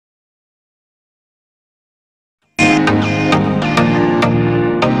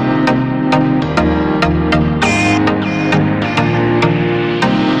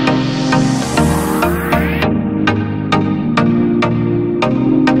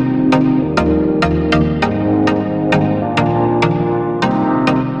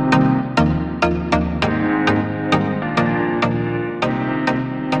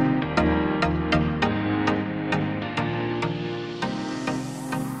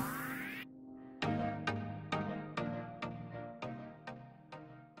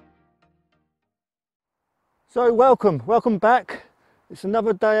So welcome back. It's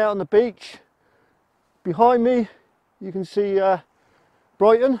another day out on the beach. Behind me you can see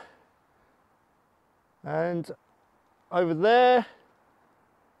Brighton, and over there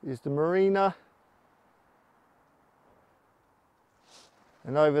is the marina,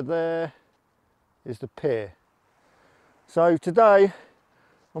 and over there is the pier. So today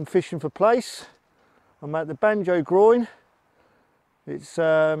I'm fishing for Plaice. I'm at the Banjo Groin. It's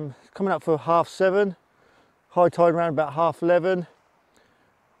coming up for 7:30. High tide around about 11:30,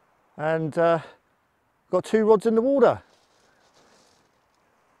 and got 2 rods in the water.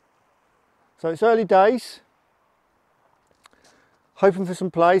 So it's early days, hoping for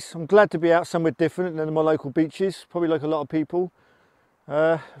some Plaice. I'm glad to be out somewhere different than my local beaches, probably like a lot of people.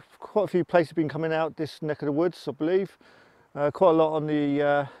 Quite a few Plaice have been coming out this neck of the woods, I believe. Quite a lot on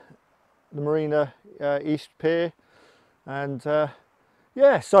the marina east pier, and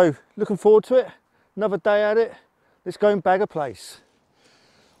yeah, so looking forward to it. Another day at it. Let's go and bag a Plaice.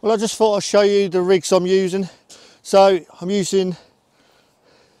 Well, I just thought I'd show you the rigs I'm using. So I'm using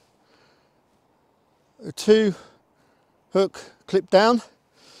a 2 hook clip down.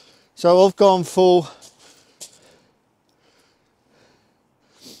 So I've gone for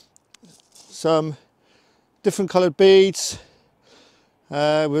some different coloured beads with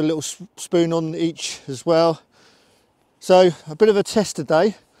a little spoon on each as well. So a bit of a test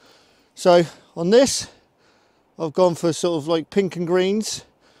today. So on this I've gone for sort of like pink and greens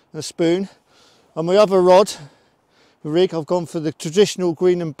and a spoon. On my other rod, the rig, I've gone for the traditional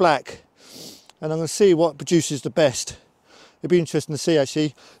green and black, and I'm going to see what produces the best. It'd be interesting to see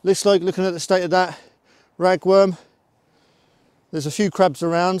actually. Looks like, looking at the state of that ragworm, there's a few crabs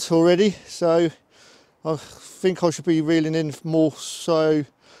around already, so I think I should be reeling in more so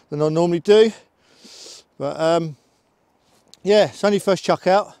than I normally do. But yeah, it's only first chuck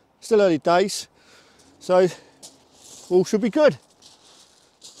out. Still early days, so all should be good.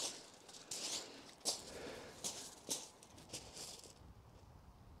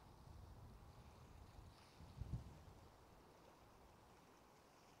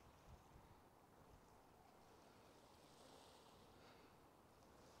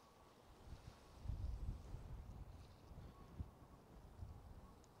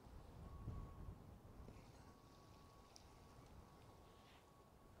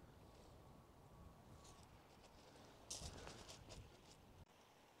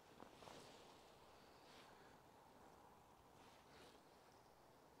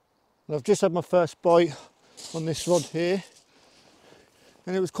 And I've just had my first bite on this rod here,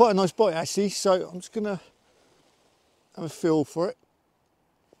 and it was quite a nice bite actually, so I'm just going to have a feel for it.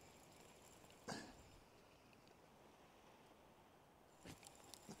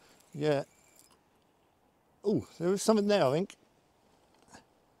 Yeah. Oh, there is something there, I think.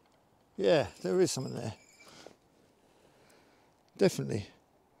 Yeah, there is something there. Definitely.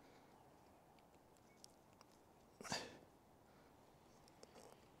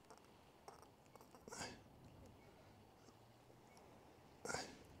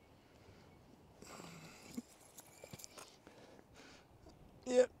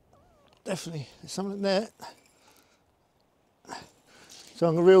 Yep, definitely, there's something there. So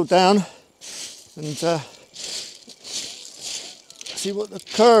I'm going to reel down and see what's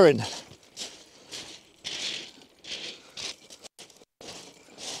occurring.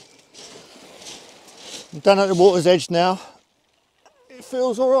 I'm down at the water's edge now. It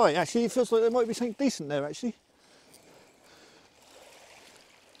feels alright actually, it feels like there might be something decent there actually.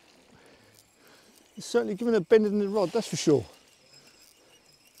 It's certainly giving a bend in the rod, that's for sure.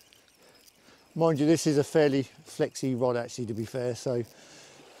 Mind you, this is a fairly flexy rod actually, to be fair, so.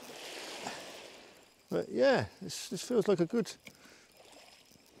 But yeah, this feels like a good,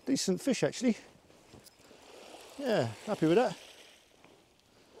 decent fish actually. Yeah, happy with that.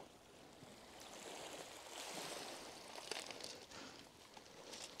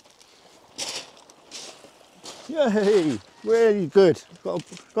 Yay, really good.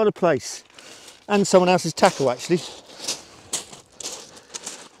 Got a Plaice. And someone else's tackle actually.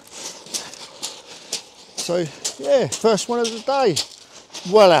 So yeah, first one of the day.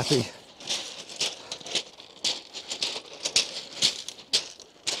 Well happy.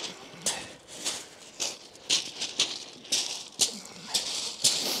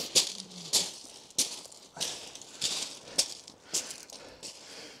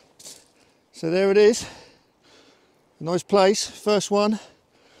 So there it is. A nice Plaice, first one.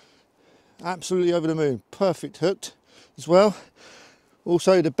 Absolutely over the moon. Perfect hooked as well.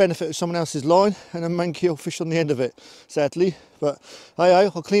 Also the benefit of someone else's line and a mankeel fish on the end of it, sadly. But hey,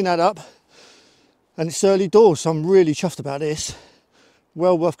 I'll clean that up. And it's early doors, so I'm really chuffed about this.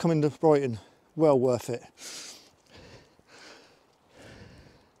 Well worth coming to Brighton. well worth it.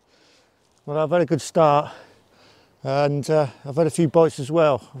 Well, I've had a good start, and I've had a few bites as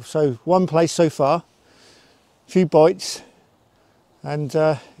well. So one place so far, a few bites, and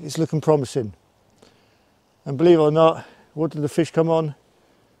it's looking promising. And believe it or not, what did the fish come on?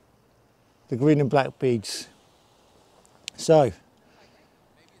 The green and black beads. So,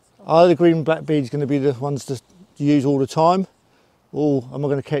 are the green and black beads going to be the ones to use all the time, or am I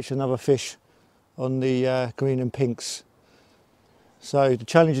going to catch another fish on the green and pinks? So the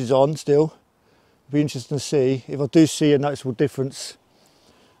challenge is on still. It'll be interesting to see if I do see a noticeable difference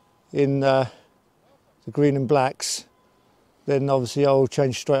in the green and blacks. Then obviously I'll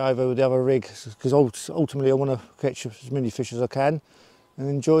change straight over with the other rig, because ultimately I want to catch as many fish as I can and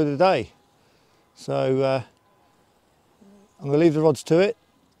enjoy the day. So I'm going to leave the rods to it.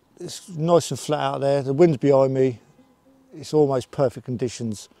 It's nice and flat out there. The wind's behind me. It's almost perfect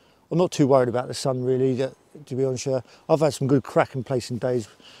conditions. I'm not too worried about the sun really, to be honest. I've had some good cracking placing days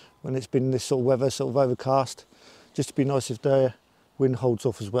when it's been this sort of weather, sort of overcast. Just to be nice if the wind holds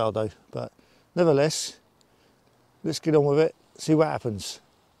off as well though. But nevertheless, let's get on with it, see what happens.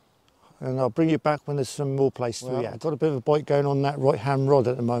 And I'll bring you back when there's some more place to react. I've got a bit of a bite going on that right hand rod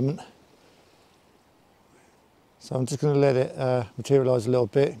at the moment. So I'm just going to let it materialise a little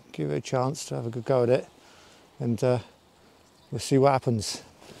bit, give it a chance to have a good go at it, and we'll see what happens.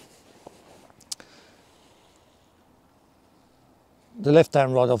 The left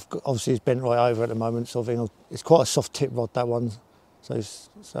hand rod obviously is bent right over at the moment, so I think it's quite a soft tip rod, that one. So I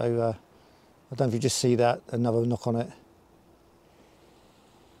don't know if you just see that, another knock on it.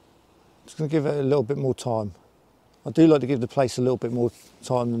 Just going to give it a little bit more time. I do like to give the Plaice a little bit more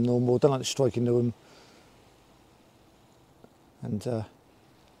time than normal. I don't like to strike into them. And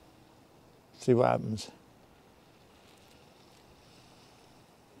see what happens.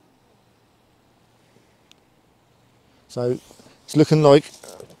 So it's looking like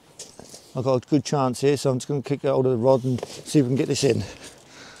I've got a good chance here, so I'm just going to kick hold of the rod and see if we can get this in.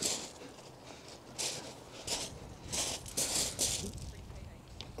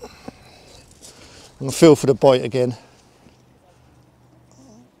 I'm going to feel for the bite again.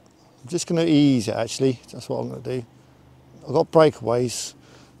 I'm just going to ease it actually, that's what I'm going to do. I've got breakaways,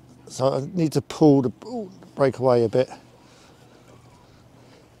 so I need to pull the breakaway a bit.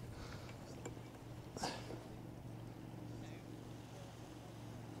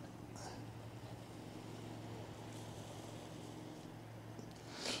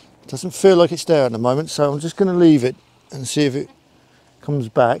 Doesn't feel like it's there at the moment, so I'm just going to leave it and see if it comes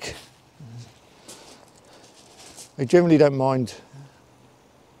back. I generally don't mind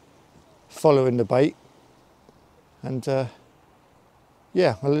following the bait, and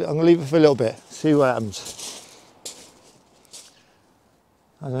yeah, I'm going to leave it for a little bit, see what happens.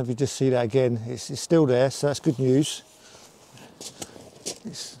 I don't know if you just see that again, it's still there, so that's good news.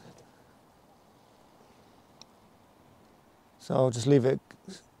 So I'll just leave it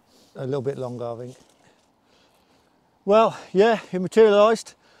a little bit longer, I think. Well, yeah, it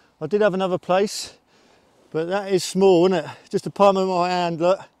materialised. I did have another Plaice, but that is small, isn't it? Just a palm of my hand,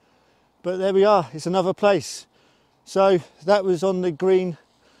 look. But there we are, it's another Plaice. So that was on the green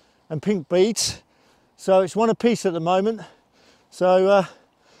and pink beads. So it's one apiece at the moment. So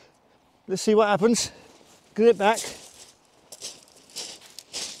let's see what happens. Get it back.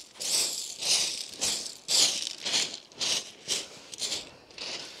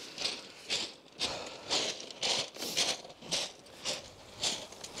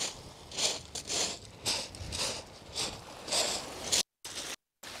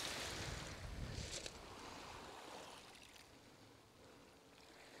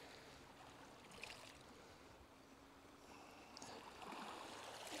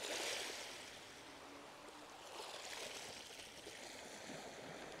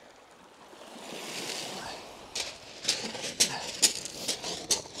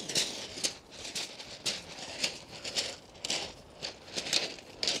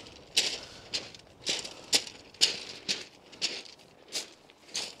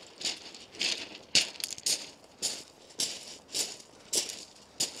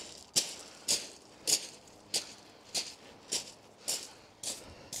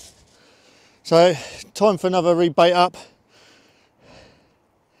 So, time for another rebait up.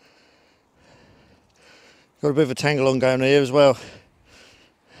 Got a bit of a tangle on going here as well.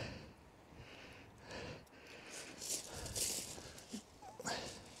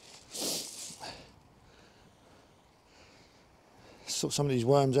 Sort some of these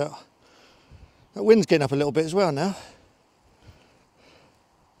worms out. That wind's getting up a little bit as well now.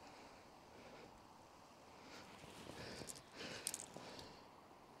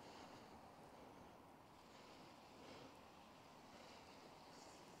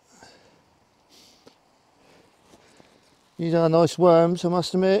 These are nice worms, I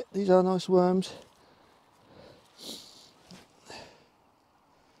must admit. These are nice worms.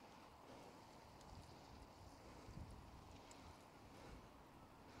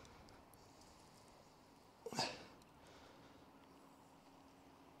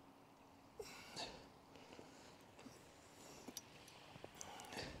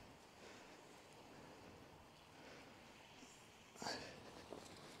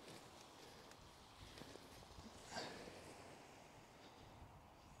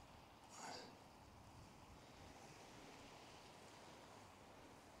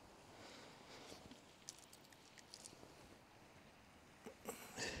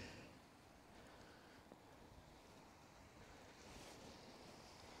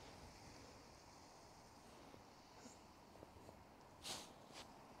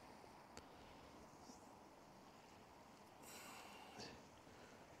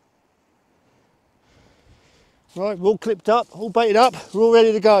 Right, we're all clipped up, all baited up, we're all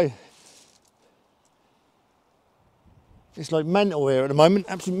ready to go. It's like mental here at the moment,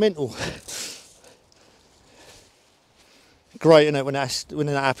 absolutely mental. Great, isn't it, when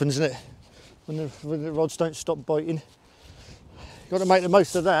that happens, isn't it? When the rods don't stop biting. Got to make the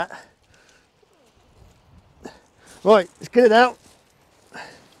most of that. Right, let's get it out.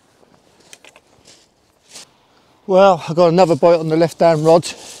 Well, I've got another bite on the left hand rod.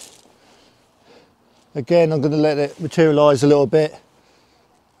 Again, I'm going to let it materialise a little bit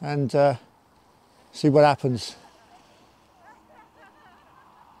and see what happens.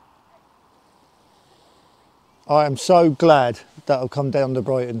 I am so glad that I've come down to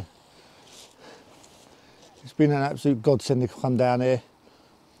Brighton. It's been an absolute godsend to come down here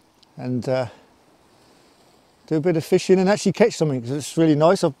and do a bit of fishing and actually catch something, because it's really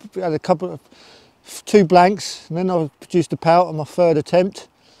nice. I've had two blanks, and then I've produced a pout on my third attempt,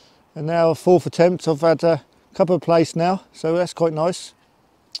 and now a fourth attempt. I've had a couple of plaice now, so that's quite nice.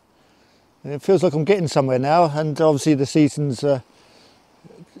 And it feels like I'm getting somewhere now, and obviously the season's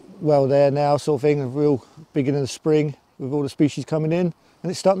well there now, sort of thing, a real beginning of spring with all the species coming in,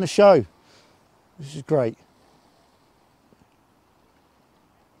 and it's starting to show, which is great.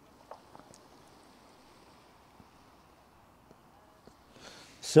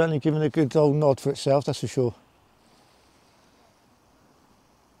 Certainly giving a good old nod for itself, that's for sure.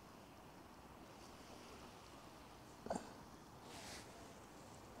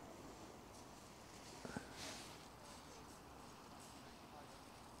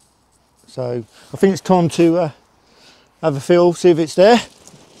 So I think it's time to have a feel, see if it's there.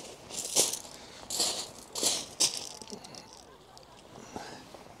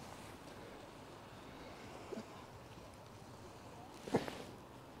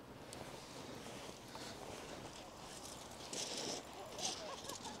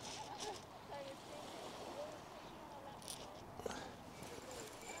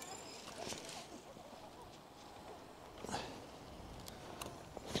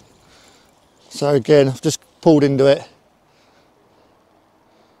 So again, I've just pulled into it.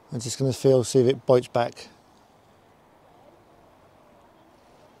 I'm just going to feel, see if it bites back.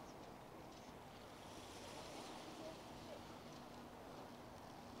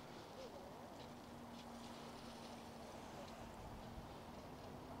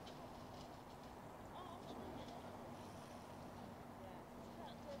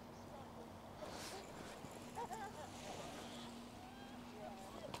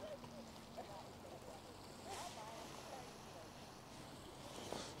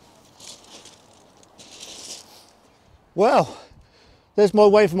 Well, there's my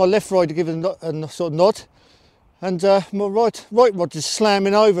way for my left rod to give it a sort of nod, and my right rod is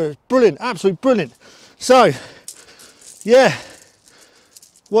slamming over. Brilliant, absolutely brilliant. So, yeah,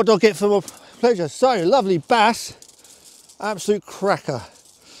 what do I get for my pleasure? So, lovely bass, absolute cracker.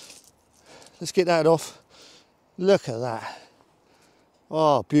 Let's get that off. Look at that.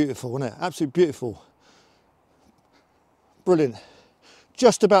 Oh, beautiful, isn't it? Absolutely beautiful. Brilliant.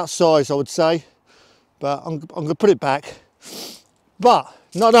 Just about size, I would say. But I'm going to put it back. But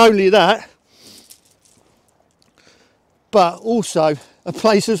not only that, but also a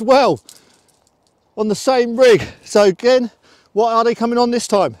plaice as well on the same rig. So again, what are they coming on this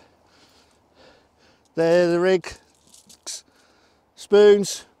time? They're the rig.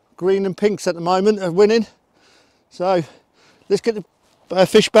 Spoons, green and pinks at the moment are winning. So let's get the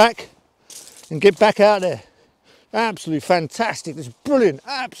fish back and get back out there. Absolutely fantastic. It's brilliant,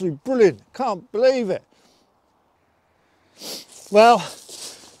 absolutely brilliant. Can't believe it. Well,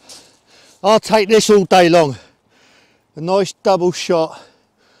 I'll take this all day long. A nice double shot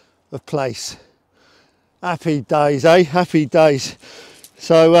of plaice. Happy days, eh? Happy days.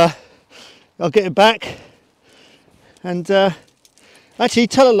 So I'll get it back And actually,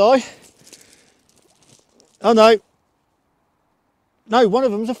 tell a lie. Oh no, one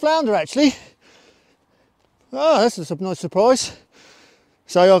of them's a flounder actually. Oh, that's a nice surprise.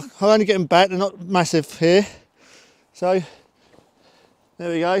 So I'll only get them back, they're not massive here. So there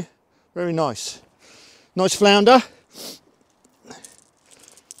we go, very nice. Nice flounder.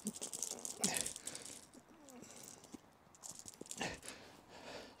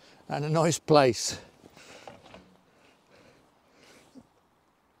 And a nice Plaice.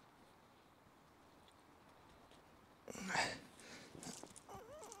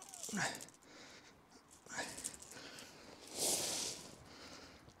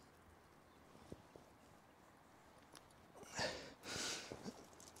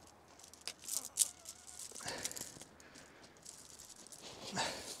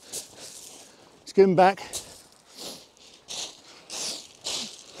 Let's get him back.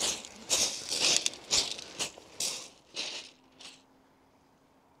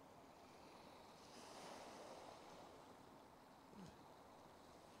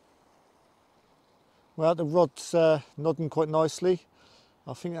 Well, the rod's nodding quite nicely.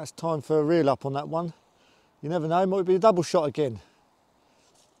 I think that's time for a reel up on that one. You never know, it might be a double shot again.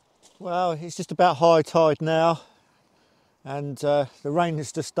 Well, it's just about high tide now, and the rain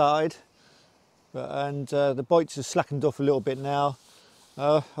has just started, and the bites have slackened off a little bit now.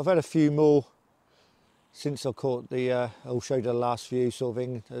 I've had a few more since I caught the, I'll show you the last few sort of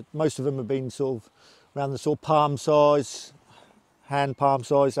thing. Most of them have been sort of around the sort of palm size, hand palm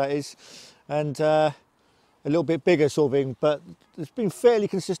size that is, and a little bit bigger sort of thing, but there's been fairly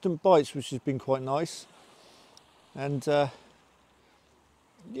consistent bites, which has been quite nice. And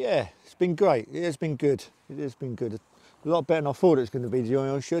yeah, it's been great. It has been good. It has been good. A lot better than I thought it was going to be, to be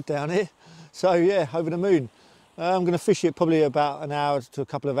honest, down here. So yeah, over the moon. I'm going to fish it probably about an hour to a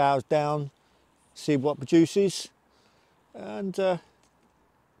couple of hours down, see what produces, and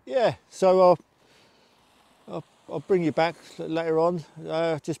yeah. So I'll bring you back later on,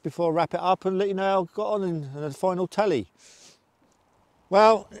 just before I wrap it up, and let you know how I got on in the final tally.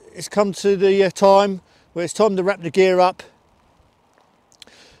 Well, it's come to the time where it's time to wrap the gear up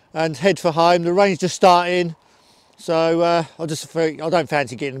and head for home. The rain's just starting, so I don't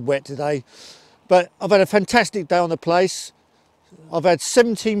fancy getting wet today. But I've had a fantastic day on the Plaice. I've had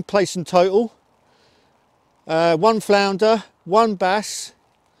 17 Plaice in total, 1 flounder, 1 bass,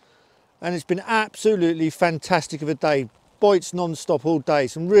 and it's been absolutely fantastic of a day. Bites non-stop all day,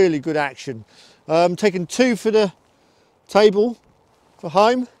 some really good action. Taken 2 for the table for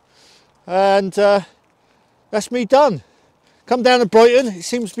home, and that's me done. Come down to Brighton, it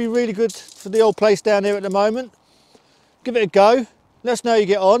seems to be really good for the old place down here at the moment. Give it a go, let us know how you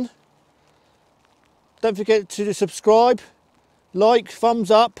get on. Don't forget to subscribe, like, thumbs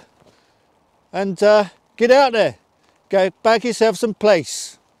up, and get out there. Go bag yourself some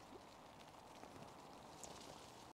Plaice.